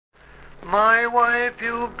My wife,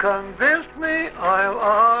 you've convinced me, I'll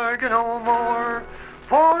argue no more,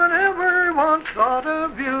 for I never once thought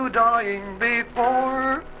of you dying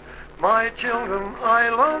before. My children, I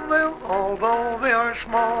love them, although they are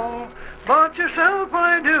small, but yourself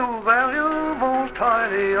I do value most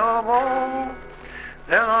highly of all.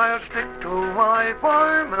 Then I'll stick to my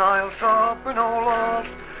farm, and I'll suffer no loss,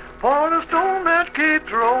 for the stone that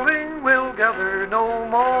keeps rolling will gather no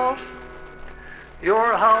moss.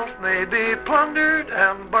 Your house may be plundered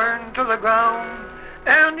and burned to the ground,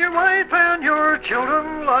 and your wife and your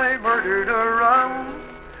children lie murdered around.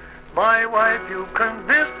 My wife, you've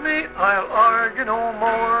convinced me, I'll argue no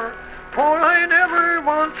more, for I never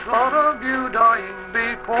once thought of you dying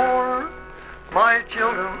before. My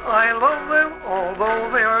children, I love them,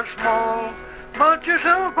 although they are small, but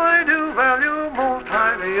yourself I do value most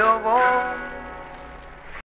highly of all.